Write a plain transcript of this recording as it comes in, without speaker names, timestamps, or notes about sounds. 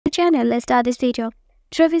channel. Let's start this video.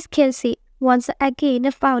 Travis Kelce once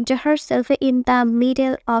again found herself in the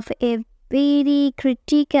middle of a very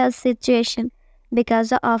critical situation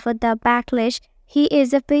because of the backlash he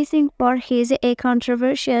is facing for his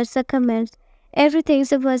controversial comments. Everything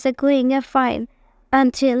was going fine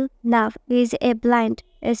until now is a blind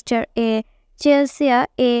Esther a Chelsea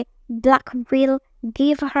a Blackwell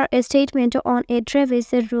gave her a statement on a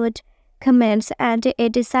Travis rude comments and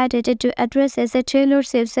decided to address Taylor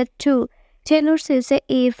Swift too. Taylor Swift,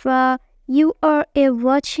 if you are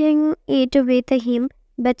watching it with him,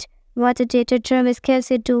 but what did Travis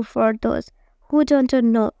Kelce do for those who don't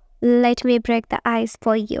know? Let me break the ice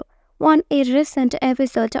for you. On a recent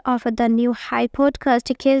episode of the new High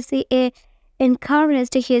podcast, Kelce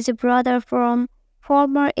encouraged his brother from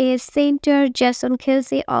former center Jason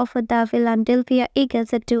Kelce of the Philadelphia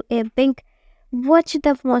Eagles to watch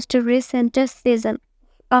the most recent season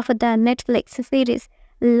of the Netflix series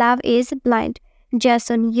Love is Blind.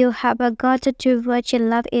 Jason, you have got to watch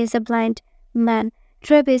Love is Blind, man.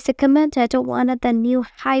 Travis commented on the new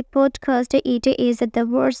High podcast, it is the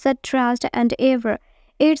worst trust and ever.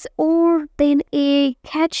 It's all then a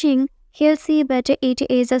catching Kelce, but it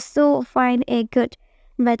is so fine a good.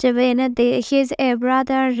 But when his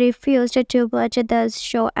brother refused to watch the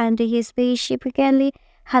show and he specifically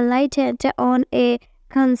highlighted on a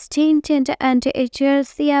constant and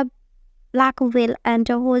Chelsea Blackwell and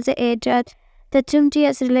whose the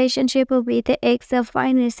tumultuous relationship with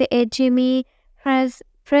ex-finance Jimmy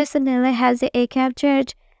personally has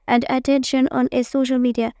captured and attention on social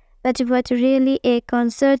media. But what really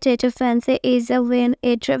concerted fans is when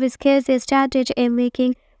Travis Kelce started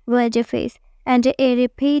making word face and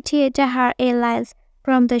repeated her lines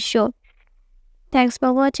from the show. Thanks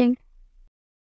for watching.